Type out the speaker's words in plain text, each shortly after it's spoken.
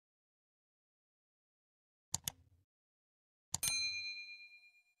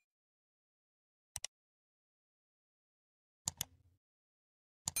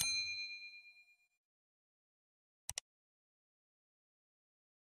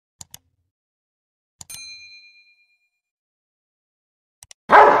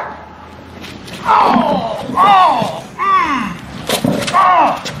Oh,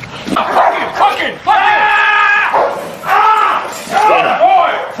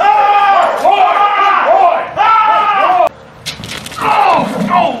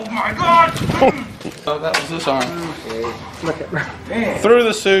 that was this arm. Look at Through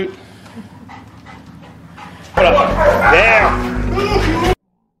the suit. There.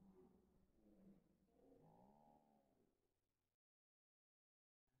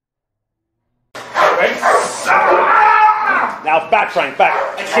 Now back, Frank, back.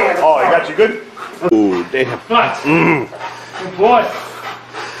 Oh, I got you good? Ooh, damn. good boy.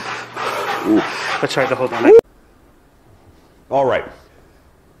 I tried to hold on. All right.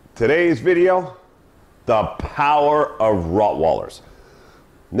 Today's video, the power of Rottweilers.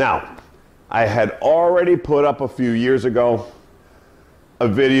 Now, I had already put up a few years ago a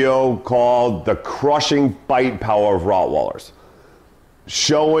video called The Crushing Bite Power of Rottweilers,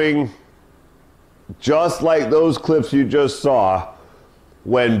 showing, just like those clips you just saw,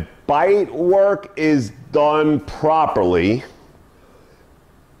 when bite work is done properly,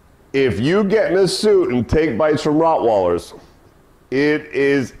 if you get in a suit and take bites from Rottweilers, it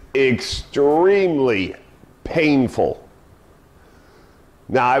is extremely painful.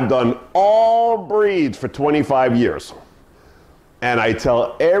 Now, I've done all breeds for 25 years, and I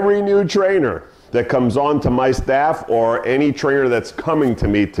tell every new trainer that comes on to my staff or any trainer that's coming to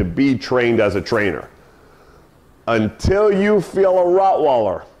me to be trained as a trainer, until you feel a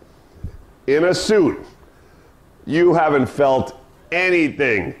Rottweiler in a suit, you haven't felt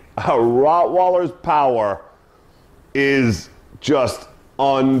anything. A Rottweiler's power is just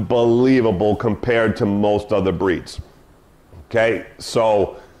unbelievable compared to most other breeds. Okay,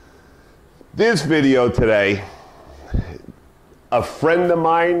 so this video today, a friend of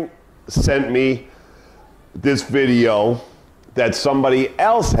mine sent me this video that somebody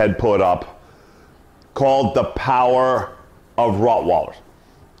else had put up called The Power of Rottweilers.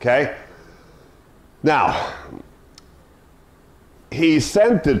 Okay, now he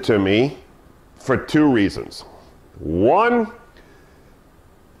sent it to me for two reasons. One,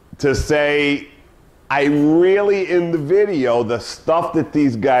 to say, I really, in the video, the stuff that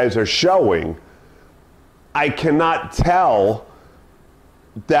these guys are showing, I cannot tell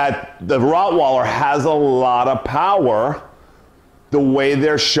that the Rottweiler has a lot of power the way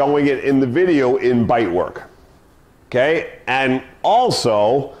they're showing it in the video in bite work. Okay? And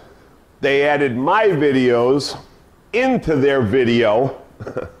also, they added my videos into their video,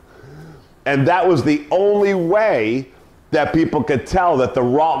 and that was the only way that people could tell that the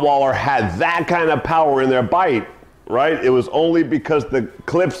Rottweiler had that kind of power in their bite, right? It was only because the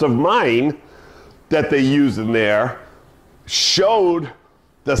clips of mine that they used in there showed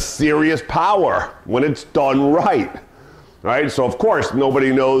the serious power when it's done right, right? So of course,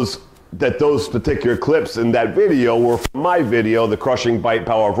 nobody knows that those particular clips in that video were from my video, The Crushing Bite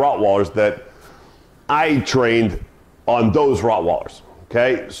Power of Rottweilers, that I trained on those Rottweilers,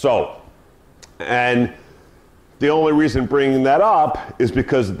 okay? So, and the only reason bringing that up is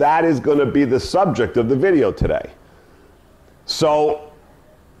because that is going to be the subject of the video today. So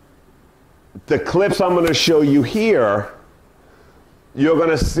the clips I'm going to show you here, you're going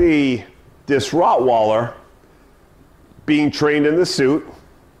to see this Rottweiler being trained in the suit,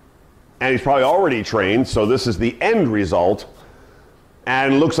 and he's probably already trained, so this is the end result,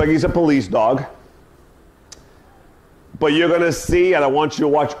 and looks like he's a police dog. But you're going to see, and I want you to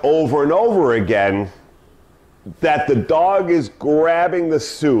watch over and over again, that the dog is grabbing the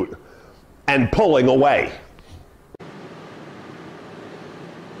suit and pulling away.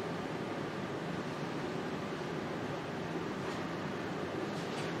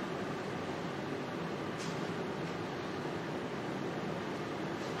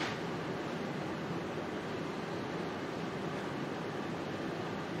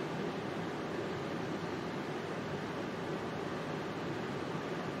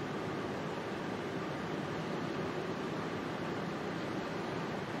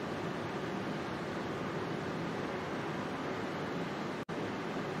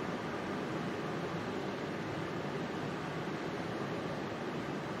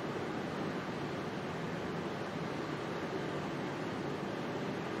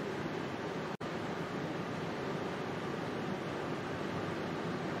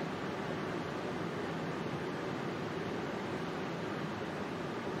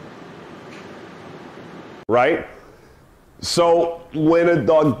 Right? So when a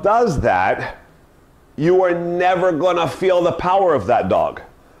dog does that, you are never going to feel the power of that dog,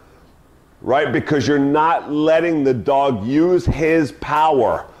 right? Because you're not letting the dog use his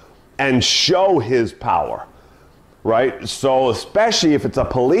power and show his power, right? So especially if it's a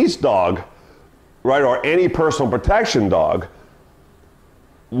police dog, right, or any personal protection dog,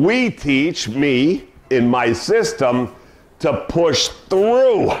 we teach me in my system to push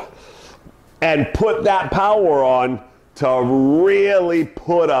through and put that power on to really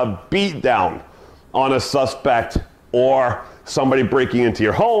put a beat down on a suspect or somebody breaking into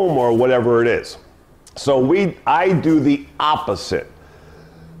your home or whatever it is. So I do the opposite,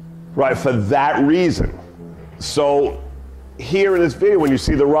 right, for that reason. So here in this video, when you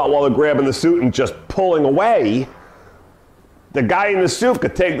see the Rottweiler grabbing the suit and just pulling away, the guy in the suit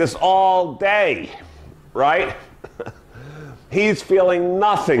could take this all day, right? He's feeling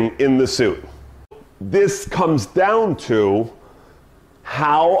nothing in the suit. This comes down to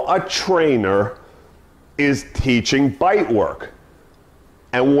how a trainer is teaching bite work.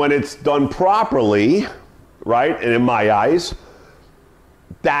 And when it's done properly, right, and in my eyes,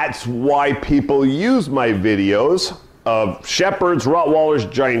 that's why people use my videos of Shepherds,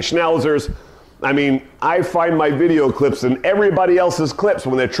 Rottweilers, Giant Schnauzers. I mean, I find my video clips in everybody else's clips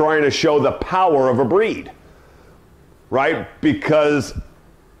when they're trying to show the power of a breed, right? Because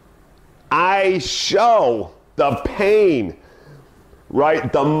I show the pain,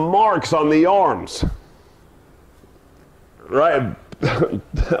 right? The marks on the arms, right?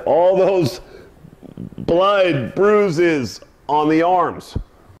 All those blood bruises on the arms.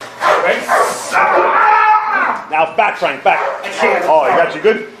 Right? Now back, Frank, back. I can't. Oh, I got you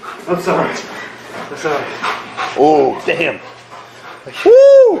good? I'm sorry. I'm sorry. Oh, damn.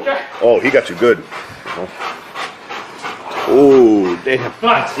 Woo! Oh, he got you good. Oh, damn.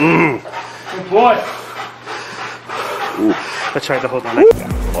 Nice. Good boy. Ooh. I tried to hold on.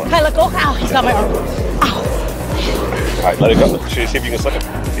 Hey, let go. Ow, he's got my arm. Ow. All right, let it go. See if you can slip it.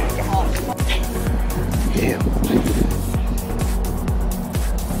 Damn.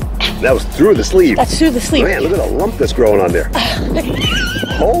 That was through the sleeve. That's through the sleeve. Man, look at the lump that's growing on there.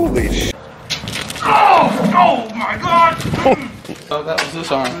 Holy shit. Oh my God! Oh, that was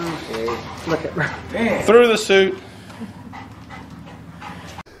this arm. Look at Through the suit.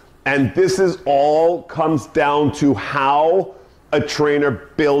 And this is all comes down to how a trainer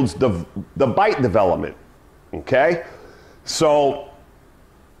builds the bite development, okay? So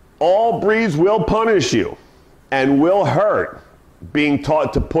all breeds will punish you and will hurt being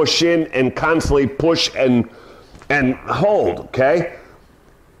taught to push in and constantly push and hold, okay?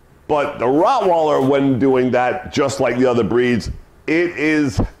 But the Rottweiler, when doing that, just like the other breeds, it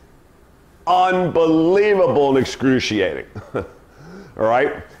is unbelievable and excruciating, all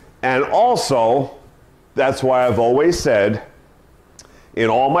right? And also, that's why I've always said, in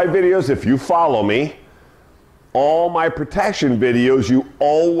all my videos, if you follow me, all my protection videos, you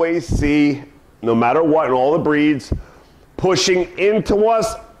always see, no matter what, in all the breeds, pushing into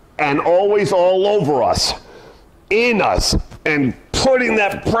us and always all over us, in us, and putting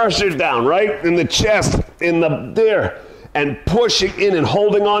that pressure down, right? In the chest, in the there, and pushing in and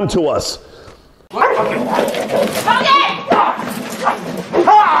holding on to us.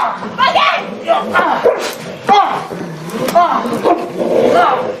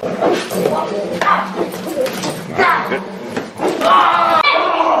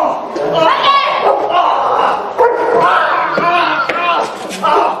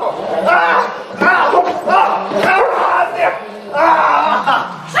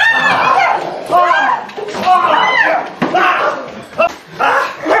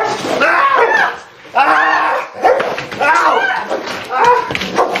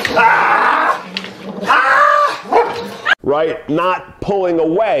 Right? Not pulling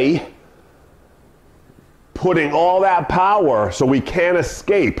away, putting all that power so we can't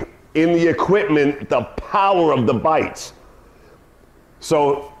escape in the equipment, the power of the bites.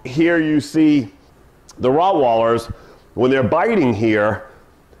 So here you see the Rottweilers, when they're biting here,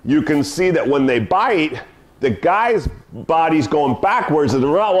 you can see that when they bite, the guy's body's going backwards and the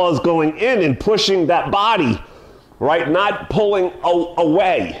Rottweiler's going in and pushing that body, right? Not pulling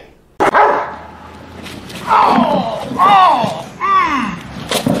away.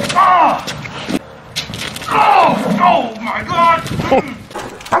 Oh my God!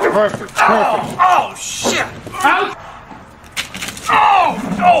 Perfect. Oh shit! Out!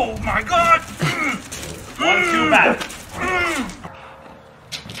 Oh my God! 1, 2 back.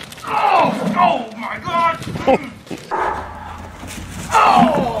 Oh my God!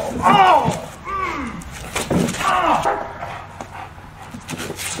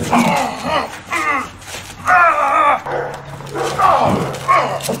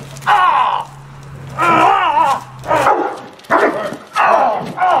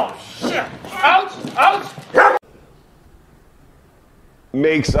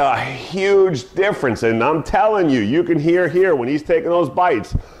 Makes a huge difference, and I'm telling you, you can hear here when he's taking those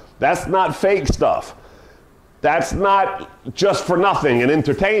bites, That's not fake stuff. That's not just for nothing and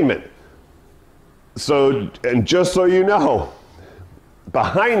entertainment. So, and just so you know,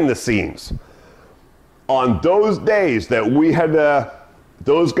 behind the scenes, on those days that we had,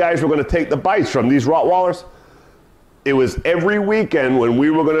 those guys were going to take the bites from these Rottweilers, it was every weekend when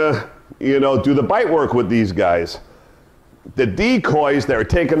we were going to, you know, do the bite work with these guys. The decoys that are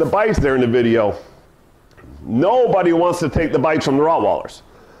taking the bites there in the video, nobody wants to take the bites from the Rottweilers,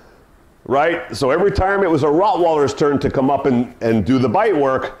 right? So every time it was a Rottweiler's turn to come up and do the bite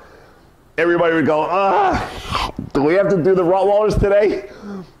work, everybody would go, do we have to do the Rottweilers today?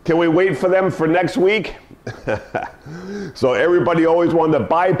 Can we wait for them for next week? So everybody always wanted to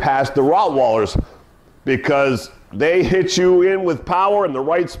bypass the Rottweilers because they hit you in with power in the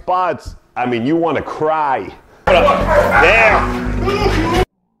right spots. I mean, you want to cry. There.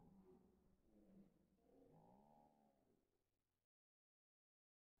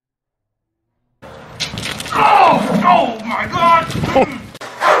 Oh my God!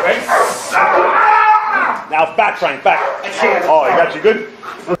 Right? Now back, Frank, back. Oh, I got you good?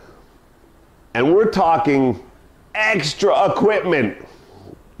 And we're talking extra equipment,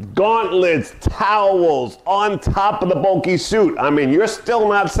 gauntlets, towels, on top of the bulky suit. I mean, you're still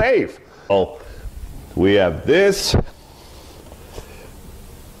not safe. Oh, we have this,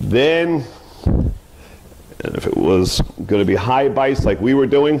 then, and if it was going to be high bites like we were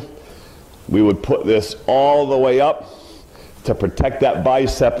doing, we would put this all the way up to protect that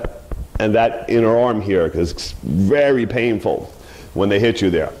bicep and that inner arm here, because it's very painful when they hit you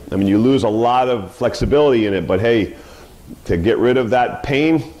there. I mean, you lose a lot of flexibility in it, but hey, to get rid of that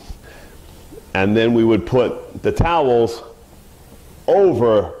pain, and then we would put the towels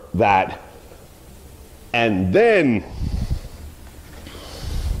over that, and then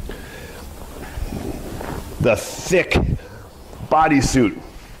the thick bodysuit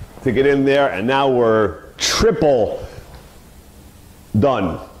to get in there, and now we're triple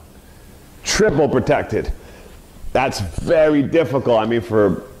done, triple protected. That's very difficult, I mean,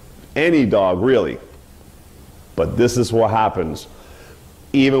 for any dog, really. But this is what happens,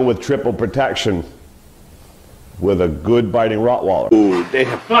 even with triple protection, with a good biting Rottweiler. Ooh, they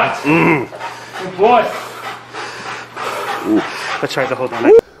have butts. Good boy. Ooh, let's try to hold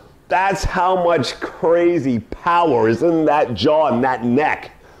on. That's how much crazy power is in that jaw and that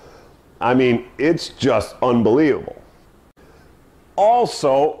neck. I mean, it's just unbelievable.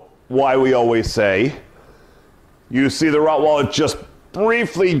 Also, why we always say, you see the Rottweiler just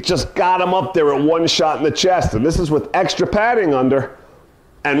briefly just got him up there at one shot in the chest, and this is with extra padding under,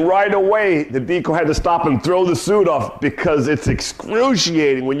 and right away the decoy had to stop and throw the suit off because it's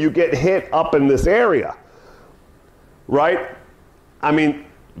excruciating when you get hit up in this area, right? I mean,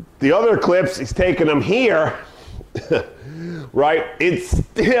 the other clips, he's taking them here, right? It's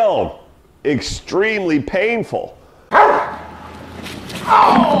still extremely painful.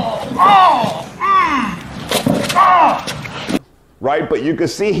 Right, but you can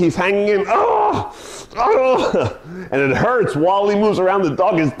see he's hanging in, and it hurts while he moves around. The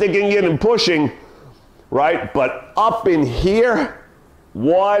dog is digging in and pushing, right? But up in here,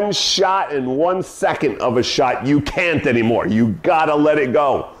 one shot in 1 second of a shot, you can't anymore. You gotta let it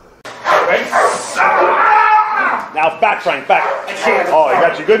go. Right? Now back, Frank, back. Oh, I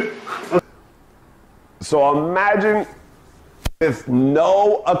got you good? So imagine with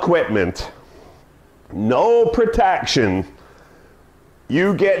no equipment, no protection,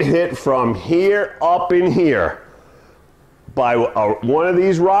 you get hit from here up in here by one of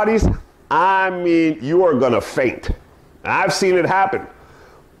these Rotties. I mean, you are gonna faint. I've seen it happen.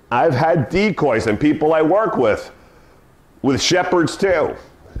 I've had decoys and people I work with shepherds too.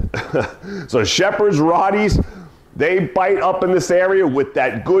 So shepherds, Rotties, they bite up in this area with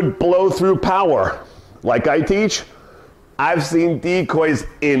that good blow through power. Like I teach, I've seen decoys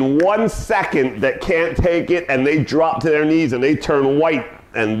in 1 second that can't take it, and they drop to their knees and they turn white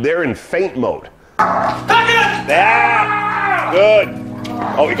and they're in faint mode. There, good.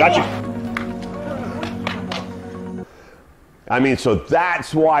 Oh, we got you. I mean, so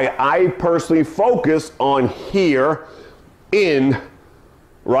that's why I personally focus on here in,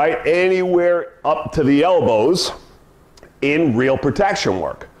 right, anywhere up to the elbows in real protection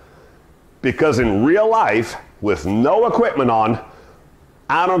work. Because in real life, with no equipment on,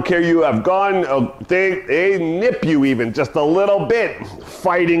 I don't care, you have gone, they nip you even just a little bit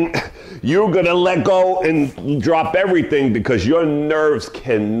fighting, you're gonna let go and drop everything because your nerves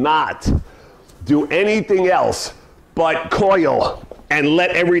cannot do anything else but coil and let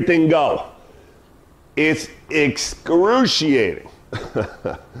everything go. It's excruciating.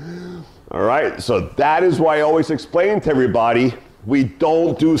 All right, so that is why I always explain to everybody, We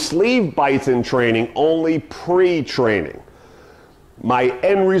don't do sleeve bites in training, only pre-training. My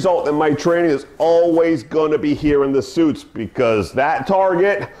end result in my training is always going to be here in the suits, because that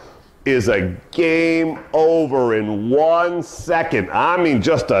target is a game over in 1 second. I mean,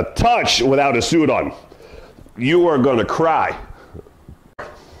 just a touch without a suit on. You are going to cry.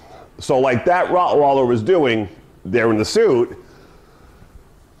 So like that Rottweiler was doing there in the suit,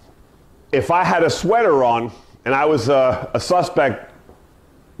 if I had a sweater on and I was a suspect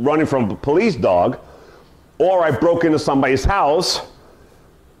running from a police dog, or I broke into somebody's house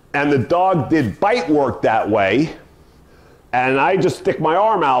and the dog did bite work that way, and I just stick my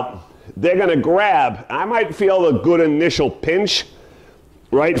arm out, they're going to grab. I might feel a good initial pinch,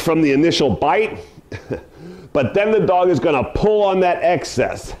 right, from the initial bite, but then the dog is going to pull on that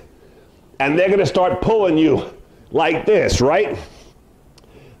excess, and they're going to start pulling you like this, right?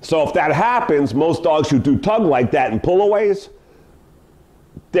 So if that happens, most dogs who do tug like that and pullaways,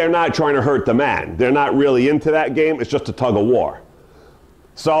 they're not trying to hurt the man. They're not really into that game. It's just a tug of war.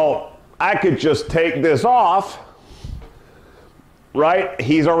 So I could just take this off, right?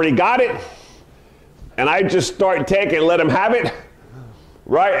 He's already got it. And I just start taking it, let him have it,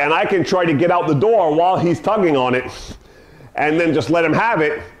 right? And I can try to get out the door while he's tugging on it, and then just let him have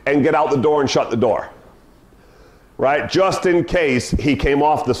it and get out the door and shut the door, right? Just in case he came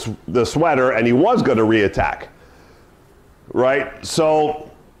off the sweater and he was going to reattack, right? So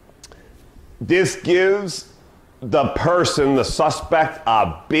this gives the person, the suspect,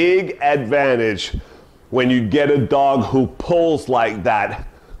 a big advantage when you get a dog who pulls like that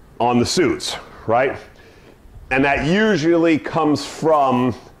on the suits, right? And that usually comes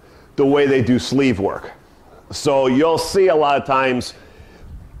from the way they do sleeve work. So you'll see a lot of times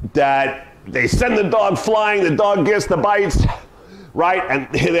that they send the dog flying, the dog gets the bites, right? And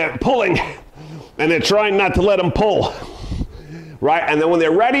they're pulling, and they're trying not to let them pull, right? And then when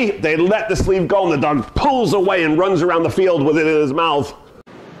they're ready, they let the sleeve go, and the dog pulls away and runs around the field with it in his mouth,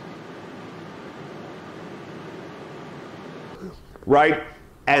 right?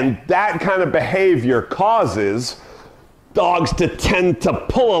 And that kind of behavior causes dogs to tend to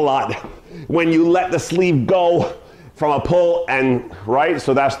pull a lot when you let the sleeve go from a pull, and right,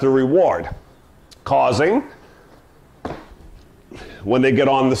 so that's the reward. Causing, when they get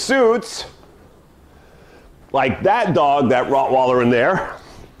on the suits, like that dog, that Rottweiler in there,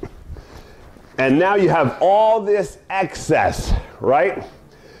 and now you have all this excess, right?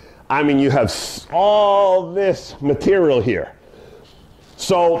 I mean, you have all this material here.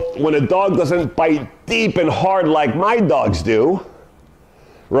 So when a dog doesn't bite deep and hard like my dogs do,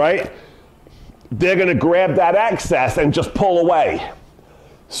 right, they're going to grab that excess and just pull away.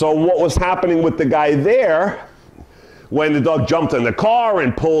 So what was happening with the guy there, when the dog jumped in the car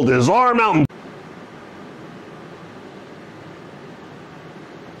and pulled his arm out and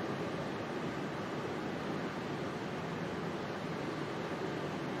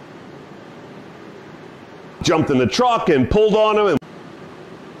jumped in the truck and pulled on him, and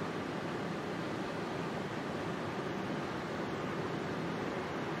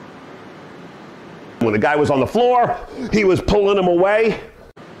when the guy was on the floor, he was pulling him away.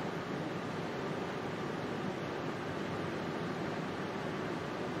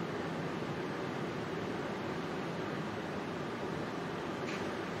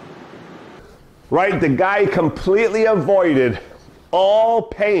 Right? The guy completely avoided all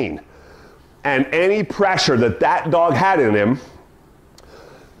pain and any pressure that that dog had in him,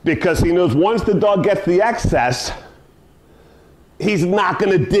 because he knows once the dog gets the excess, he's not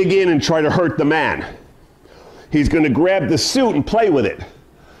going to dig in and try to hurt the man. He's going to grab the suit and play with it.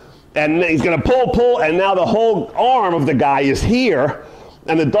 And he's going to pull, and now the whole arm of the guy is here,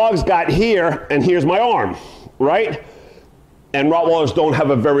 and the dog's got here, and here's my arm, right? And Rottweilers don't have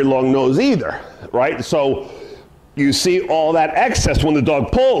a very long nose either, right? So you see all that excess when the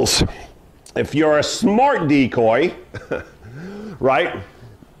dog pulls. If you're a smart decoy, right,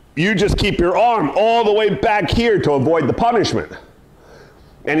 you just keep your arm all the way back here to avoid the punishment.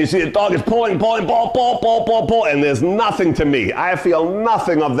 And you see the dog is pulling, pull, and there's nothing to me. I feel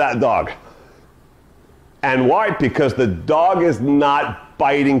nothing of that dog. And why? Because the dog is not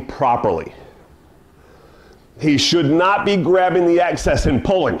biting properly. He should not be grabbing the excess and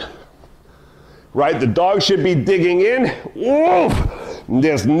pulling, right? The dog should be digging in. Woof!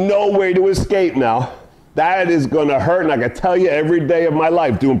 There's no way to escape now. That is going to hurt, and I can tell you every day of my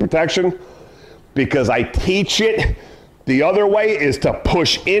life doing protection, because I teach it. The other way is to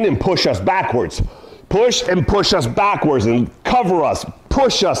push in and push us backwards. Push and push us backwards and cover us,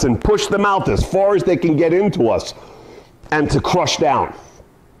 push us and push them out as far as they can get into us, and to crush down,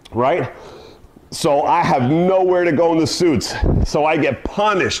 right? So I have nowhere to go in the suits. So I get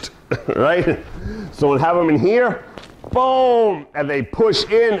punished, right? So I have them in here, boom, and they push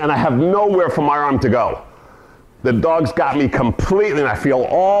in, and I have nowhere for my arm to go. The dog's got me completely, and I feel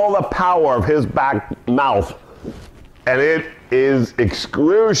all the power of his back mouth, and it is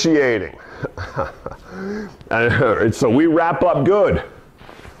excruciating. And so we wrap up good.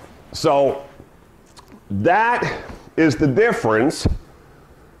 So that is the difference.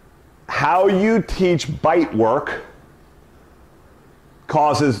 How you teach bite work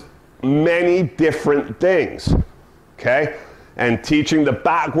causes many different things, okay? And teaching the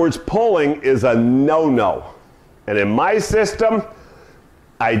backwards pulling is a no-no. And in my system,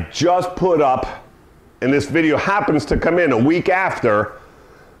 I just put up, and this video happens to come in a week after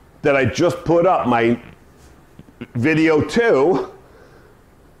that I just put up my video 2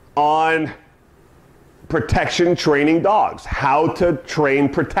 on protection training dogs, how to train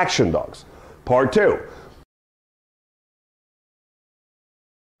protection dogs, part 2.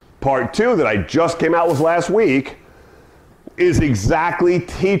 Part 2 that I just came out with last week is exactly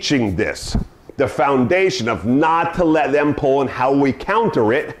teaching this, the foundation of not to let them pull and how we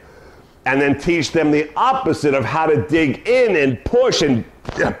counter it, and then teach them the opposite of how to dig in and push and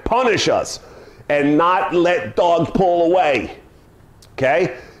punish us and not let dogs pull away,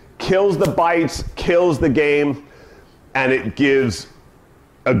 okay? Kills the bites, kills the game, and it gives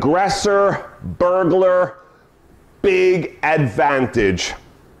aggressor, burglar, big advantage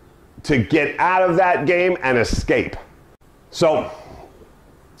to get out of that game and escape. So,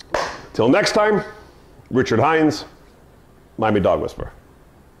 till next time, Richard Hines, Miami Dog Whisperer.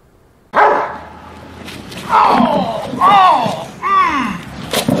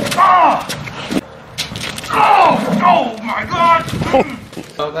 Oh my God!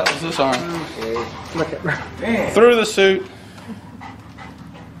 Oh, that was this arm. Look at Through the suit.